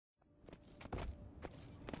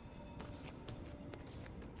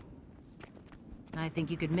I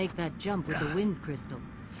think you could make that jump with the wind crystal.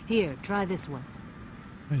 Here, try this one.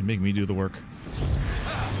 Hey, make me do the work.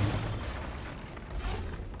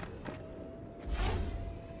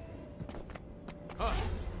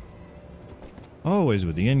 Always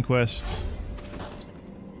with the inquest.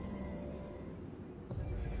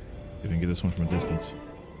 If we can get this one from a distance.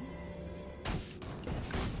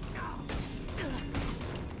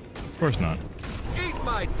 Of course not. Eat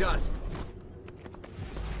my dust.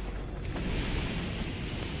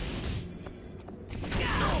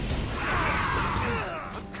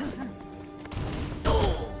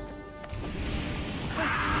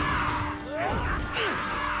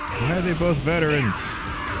 Why are they both veterans?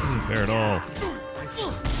 This isn't fair at all.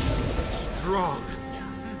 Strong.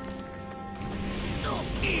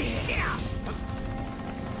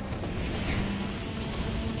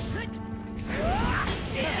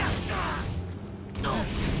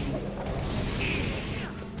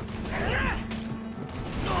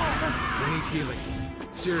 I need healing.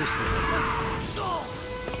 Seriously.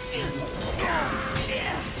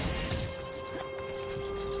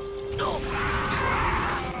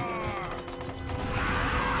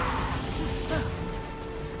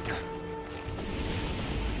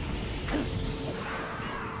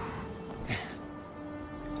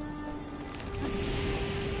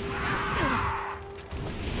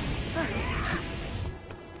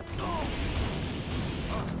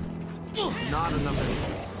 Not enough.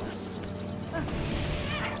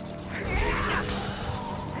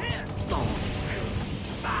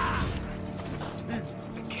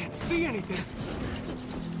 I can't see anything.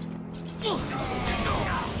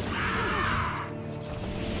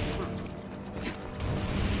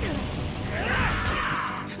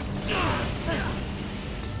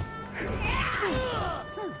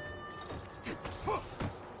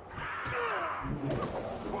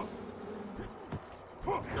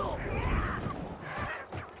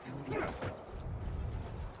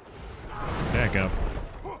 Back up.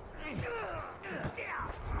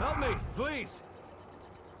 Help me, please.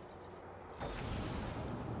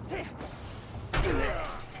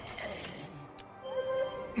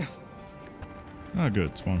 Oh,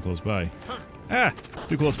 good. Spawn close by. Ah!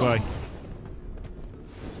 Too close by.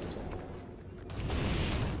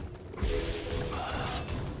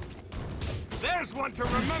 There's one to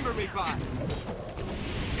remember me by.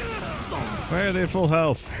 Why are they at full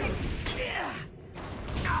health?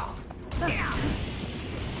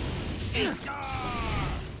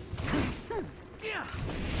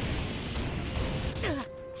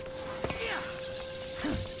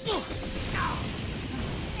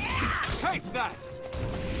 Take that.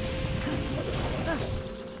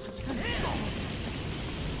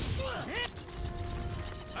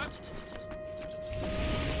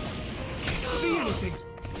 Can't see anything.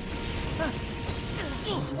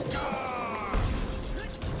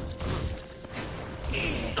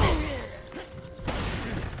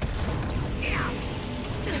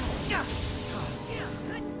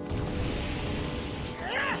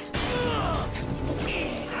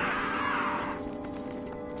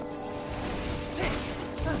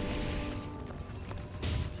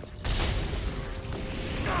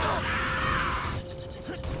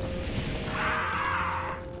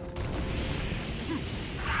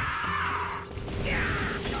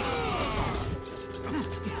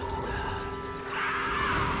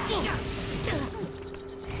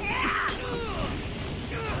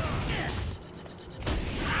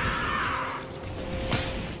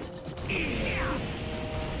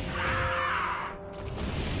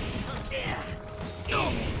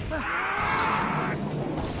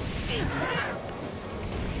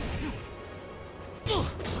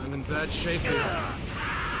 I'm in bad shape here.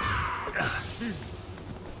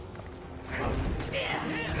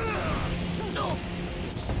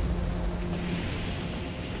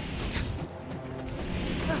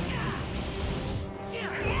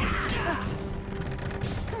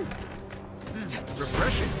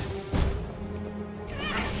 Refreshing.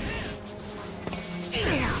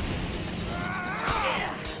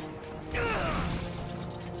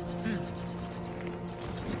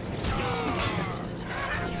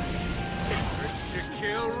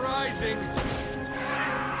 Kill rising.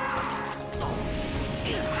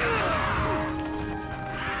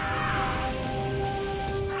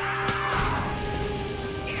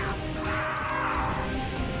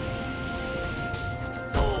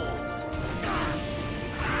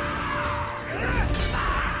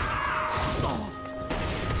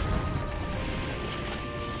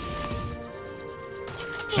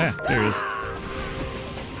 Ah, there he is.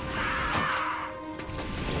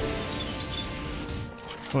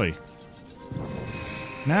 Oi.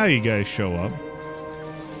 Now you guys show up.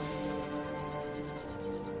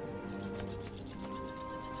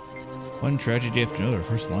 One tragedy after another.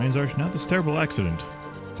 First Lion's Arch, now this terrible accident.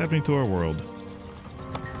 It's happening to our world.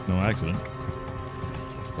 No accident.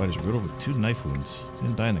 Body's riddled with 2 knife wounds.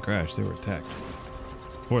 Didn't die in the crash, they were attacked.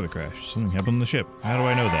 Before the crash, something happened on the ship. How do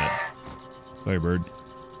I know that? Sorry, bird.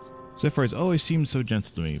 Zephyrs always seemed so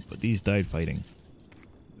gentle to me, but these died fighting.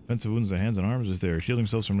 Defensive wounds in their hands and arms as they are shielding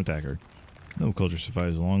themselves from an attacker. No culture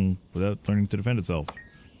survives long without learning to defend itself.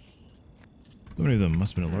 So many of them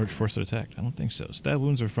must have been a large force that attacked. I don't think so. Stab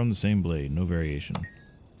wounds are from the same blade, no variation.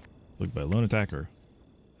 Looked by a lone attacker.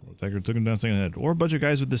 The attacker took him down second head. Or a bunch of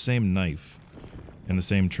guys with the same knife. And the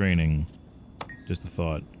same training. Just a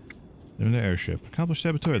thought. They're in the airship. Accomplished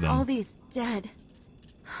saboteur then. All these dead.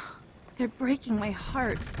 They're breaking my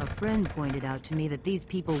heart. A friend pointed out to me that these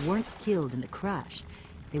people weren't killed in the crash.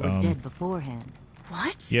 They were dead beforehand.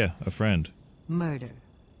 What? Yeah, a friend. Murder.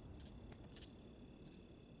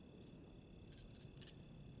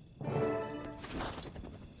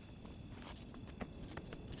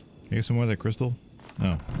 You get some more of that crystal?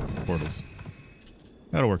 No. Portals.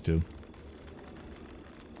 That'll work too.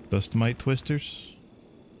 Dustmite twisters?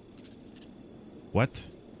 What?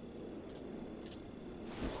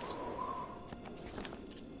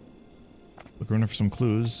 Look around for some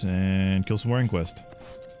clues and kill some more Inquest.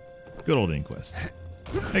 Good old Inquest.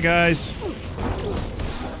 Hey guys!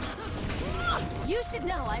 You should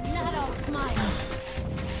know I'm not all smiles.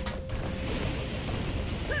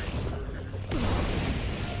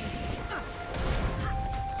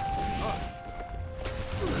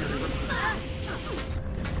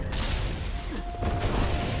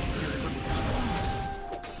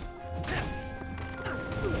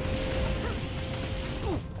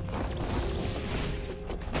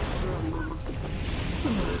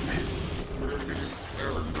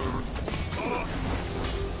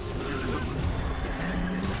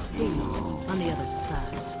 See you on the other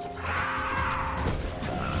side.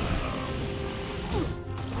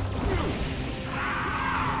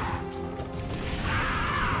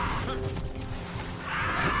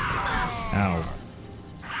 Ow.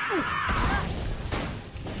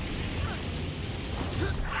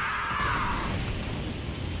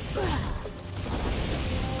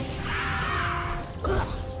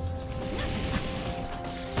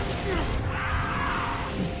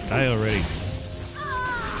 Just die already.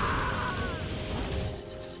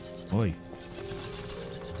 Oi.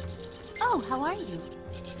 Oh, how are you?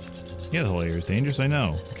 Yeah, the whole area is dangerous, I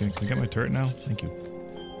know. Can I get my turret now? Thank you.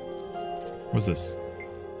 What's this?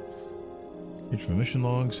 Reach from mission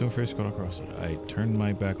log, so first got across it. I turned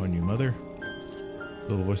my back on you, mother.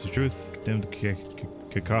 Little voice of truth, damn the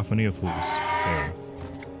cacophony of fools. There.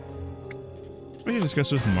 We should discuss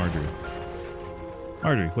this with Marjorie.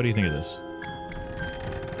 Marjorie, what do you think of this?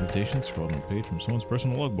 Notation scrolled on a page from someone's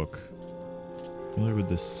personal logbook. Familiar with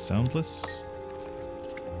this soundless?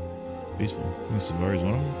 Peaceful. Think Savari's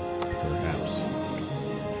one of them? Perhaps.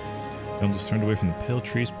 Them just turned away from the pale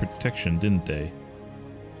tree's protection, didn't they?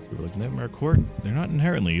 They were like Nightmare Court. They're not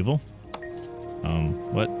inherently evil.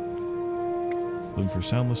 What? Looking for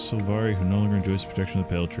soundless Silvari who no longer enjoys the protection of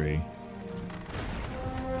the pale tree.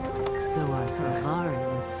 So our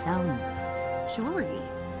Silvari was soundless. Jory,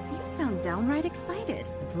 you sound downright excited.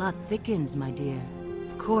 The plot thickens, my dear.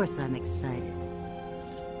 Of course I'm excited.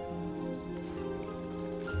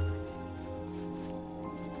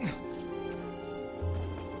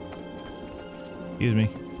 Excuse me.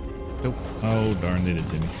 Nope. Oh, darn, they did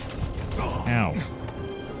see me. Ow.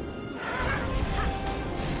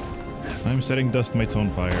 I'm setting dust mites on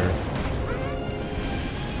fire.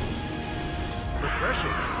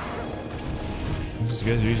 Refreshing. These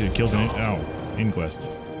guys are easy to kill. Ow.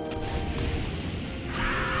 Inquest.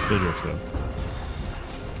 Still jerks, though.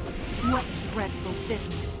 What dreadful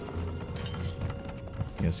business.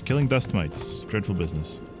 Yes, killing dust mites. Dreadful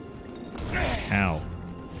business. Ow.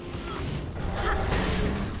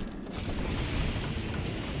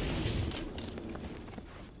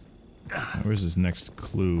 Where's his next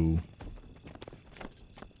clue?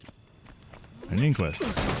 An inquest.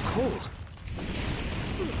 It's so cold.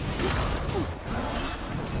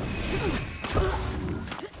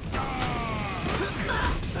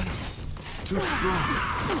 That's too strong.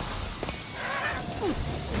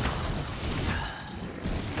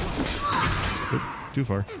 Oop, too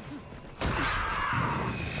far.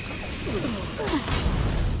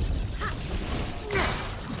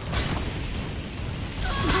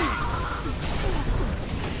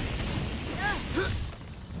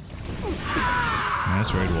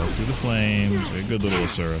 That's right, walk through the flames. A good little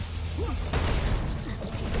Asura.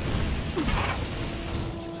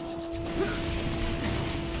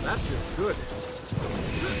 That feels good.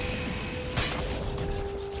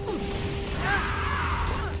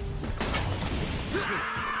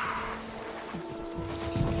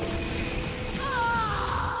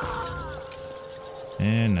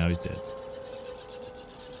 And now he's dead.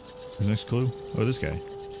 The next clue? Oh, this guy.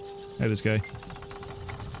 Hi, this guy.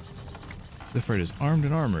 The fright is armed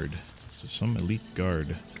and armored. So some elite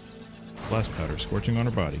guard. Blast powder scorching on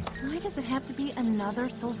her body. Why does it have to be another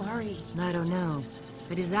Solvari? I don't know,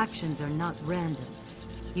 but his actions are not random.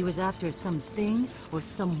 He was after something or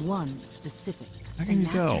someone specific. How can you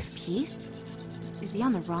tell? Master of Peace? Is he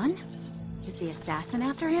on the run? Is the assassin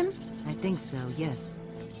after him? I think so, yes.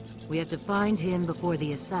 We have to find him before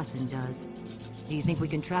the assassin does. Do you think we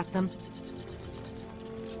can track them?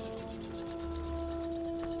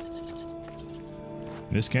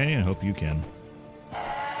 In this canyon, I hope you can.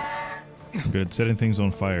 I'm good at setting things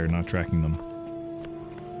on fire, not tracking them.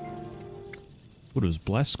 What, it was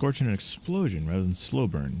blast, scorch, and an explosion rather than slow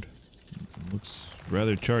burned. Looks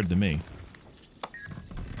rather charred to me.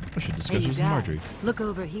 I should discuss Hey, with guys, Marjorie. look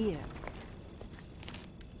over here.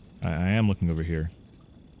 I am looking over here.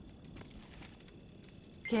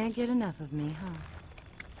 Can't get enough of me, huh?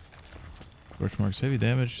 Scorch marks heavy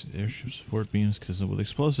damage. Airship support beams consistent with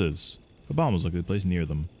explosives. A bomb was likely placed near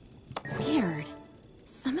them. Weird.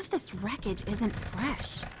 Some of this wreckage isn't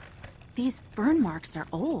fresh. These burn marks are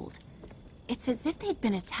old. It's as if they'd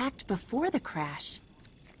been attacked before the crash.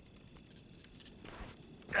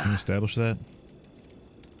 Can you establish that?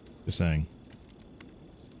 Just saying.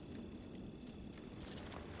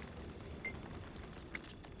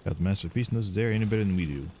 Got the masterpiece knows his area any better than we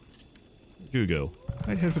do. Here we go.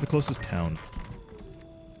 I'd head for the closest town.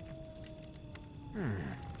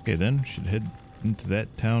 Okay then, should head into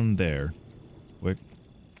that town there. What?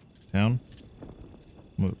 Town?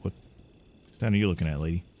 What town are you looking at,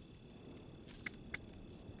 lady?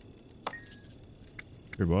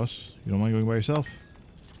 Here, boss. You don't mind going by yourself?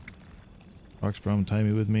 Rock's problem, tie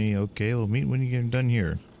me with me. Okay, we'll meet when you get done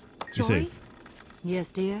here. Be Joy? safe. Yes,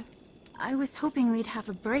 dear? I was hoping we'd have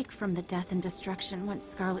a break from the death and destruction once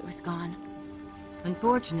Scarlet was gone.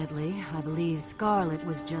 Unfortunately, I believe Scarlet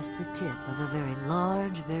was just the tip of a very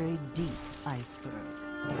large, very deep iceberg.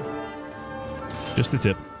 Just the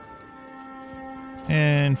tip.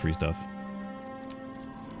 And free stuff.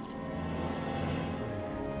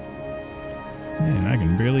 Man, I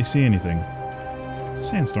can barely see anything.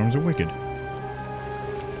 Sandstorms are wicked.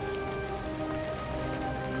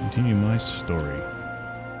 Continue my story.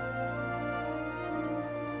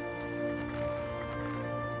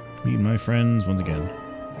 Meeting my friends once again.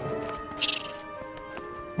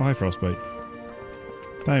 Oh, hi, Frostbite.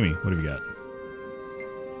 Timey, what have you got?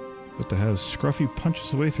 But to have Scruffy punch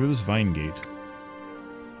his way through this vine gate.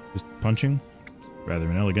 Just punching? Rather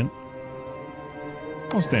inelegant.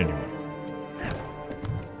 I'll stand your way.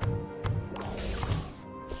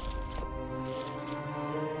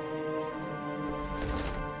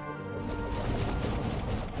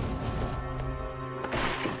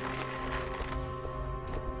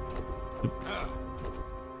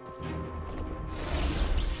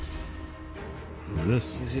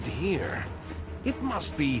 This? Is it here? It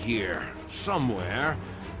must be here. Somewhere.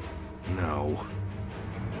 No.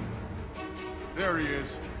 There he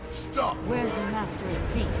is. Stop! Where's the Master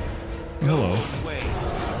of Peace? Hello. Wait.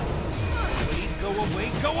 Please go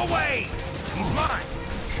away. Go away! He's mine!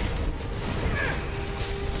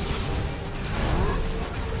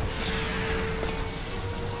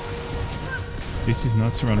 At least he's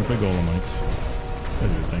not surrounded by golemites.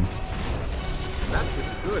 That's a good thing. That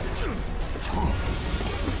feels good.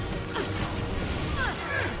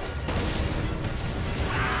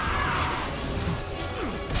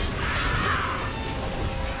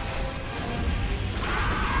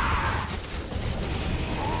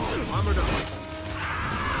 Armored up.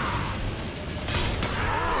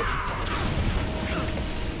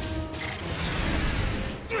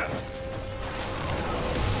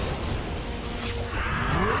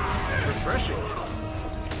 Refreshing.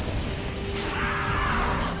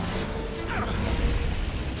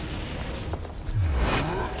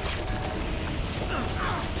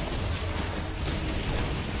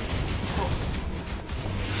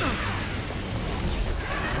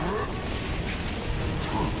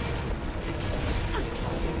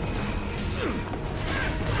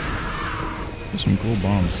 There's some cool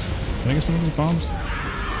bombs. Can I get some of those bombs?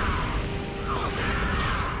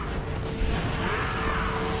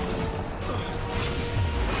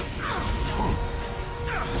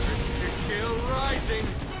 Kill rising.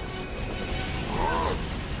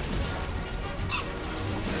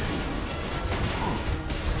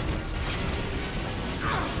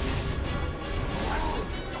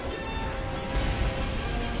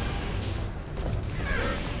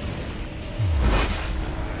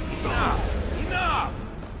 Enough!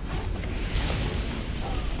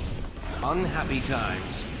 Unhappy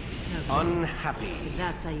times. Unhappy. If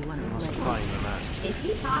that's how you want to Must play. find the master. Is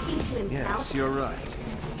he talking to himself? Yes, you're right.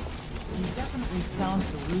 He definitely sounds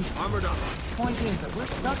delusional. Armored up. Point is that we're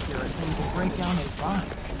stuck here until we can break down those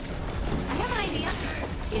vines. I have an idea.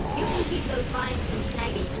 If you can keep those vines from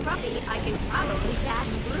snagging Scruffy, I can probably dash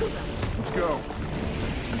through them. Let's go.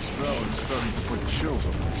 This fella's starting to put chills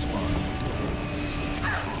up my spine.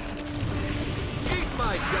 Eat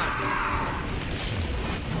my dust.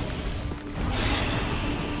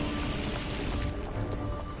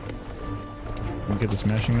 Can we get to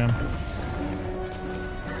smashing them?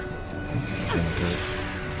 Okay.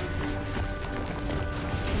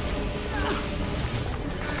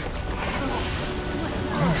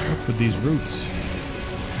 Up with these roots.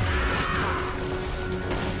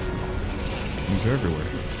 These are everywhere.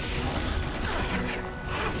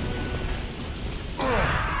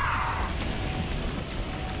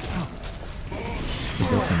 We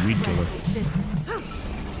got some weed killer.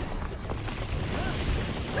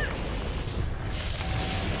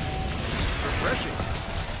 Refreshing.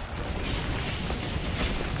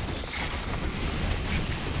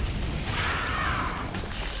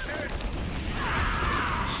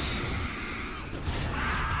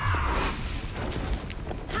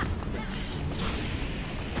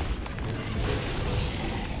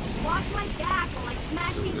 Watch my back while I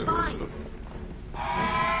smash these vines.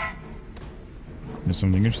 There's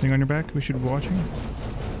something interesting on your back we should be watching?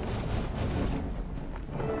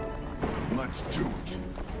 Let's do it.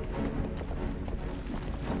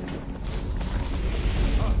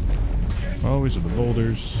 Always with the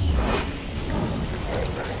boulders.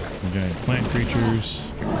 The giant plant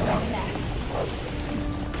creatures.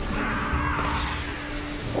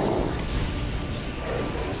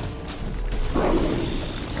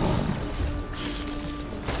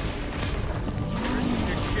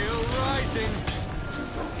 To kill rising.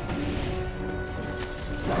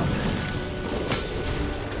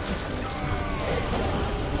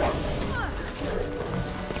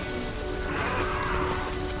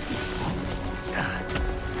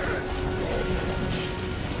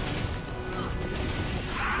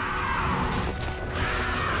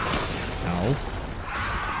 Ow.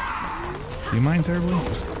 Do you mind terribly?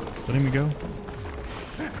 Just letting me go?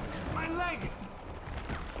 My leg.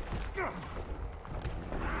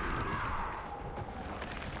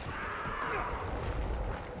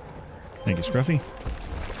 Thank you, Scruffy.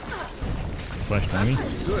 Slash Tommy.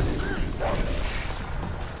 Good.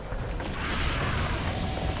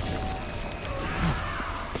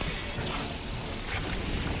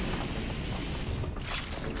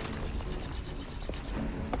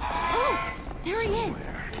 There he is.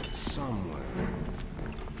 Somewhere.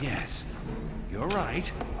 Yes. You're right.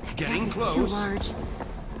 That Getting gap is too close. large.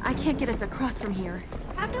 I can't get us across from here.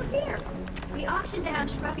 Have no fear. The option to have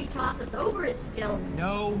Scruffy toss us over is still...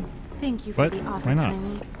 No. Thank you for What? the offer, Why not?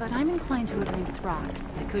 Tiny, but I'm inclined to agree with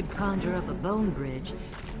Rocks. I could conjure up a bone bridge,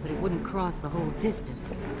 but it wouldn't cross the whole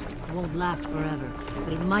distance. It won't last forever,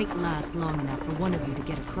 but it might last long enough for one of you to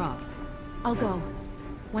get across. I'll go.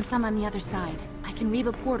 Once I'm on the other side, I can weave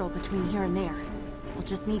a portal between here and there. I'll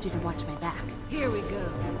just need you to watch my back. Here we go.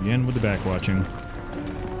 Again with the back watching.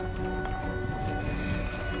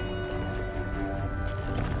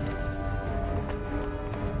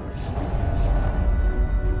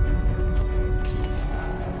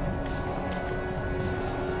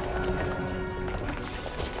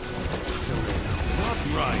 Not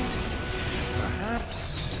right.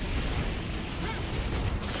 Perhaps.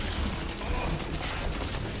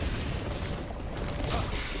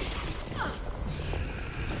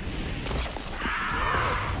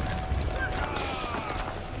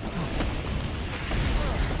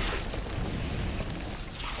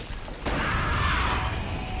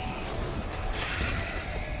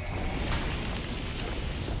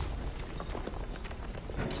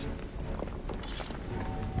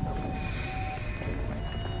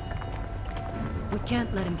 We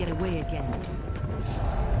can't let him get away again.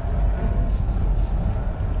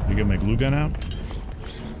 You get my glue gun out?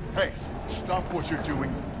 Hey, stop what you're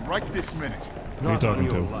doing right this minute. Who are you Not on talking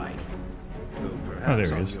your to? life. Though perhaps Oh, there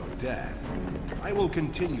he on is. your death. I will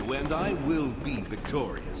continue and I will be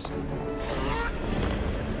victorious.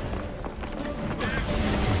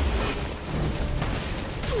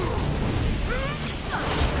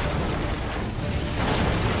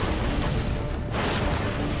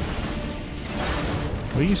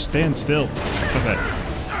 Will you stand still? Stop that.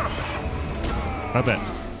 Stop that.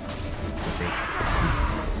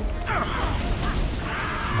 Please.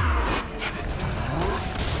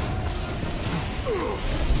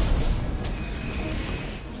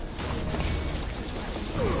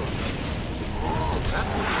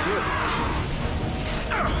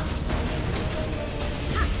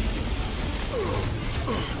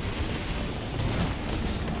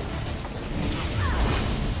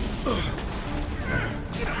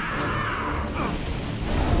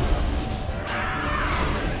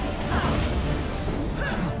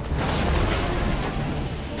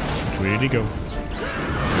 Which way did he go? There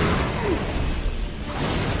he is.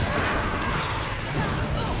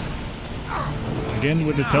 Again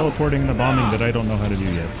with the teleporting and the bombing that I don't know how to do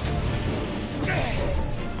yet. Hey,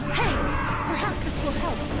 perhaps this will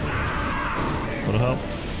help. What'll help?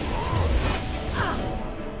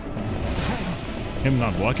 Him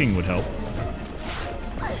not walking would help.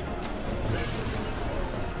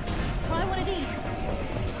 Try one of these.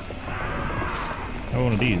 How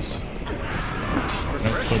one of these?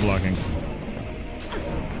 Nope, still blocking.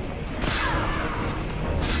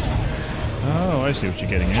 Oh, I see what you're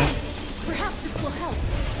getting at. Perhaps this will help.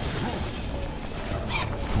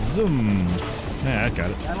 Zoom. Yeah, I got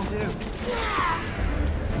it. That'll do.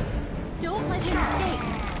 Don't let him escape.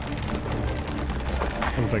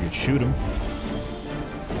 What if I could shoot him?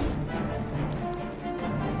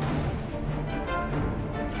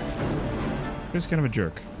 He's kind of a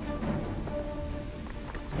jerk.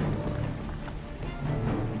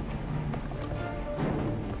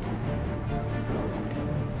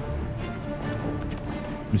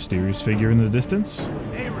 Mysterious figure in the distance?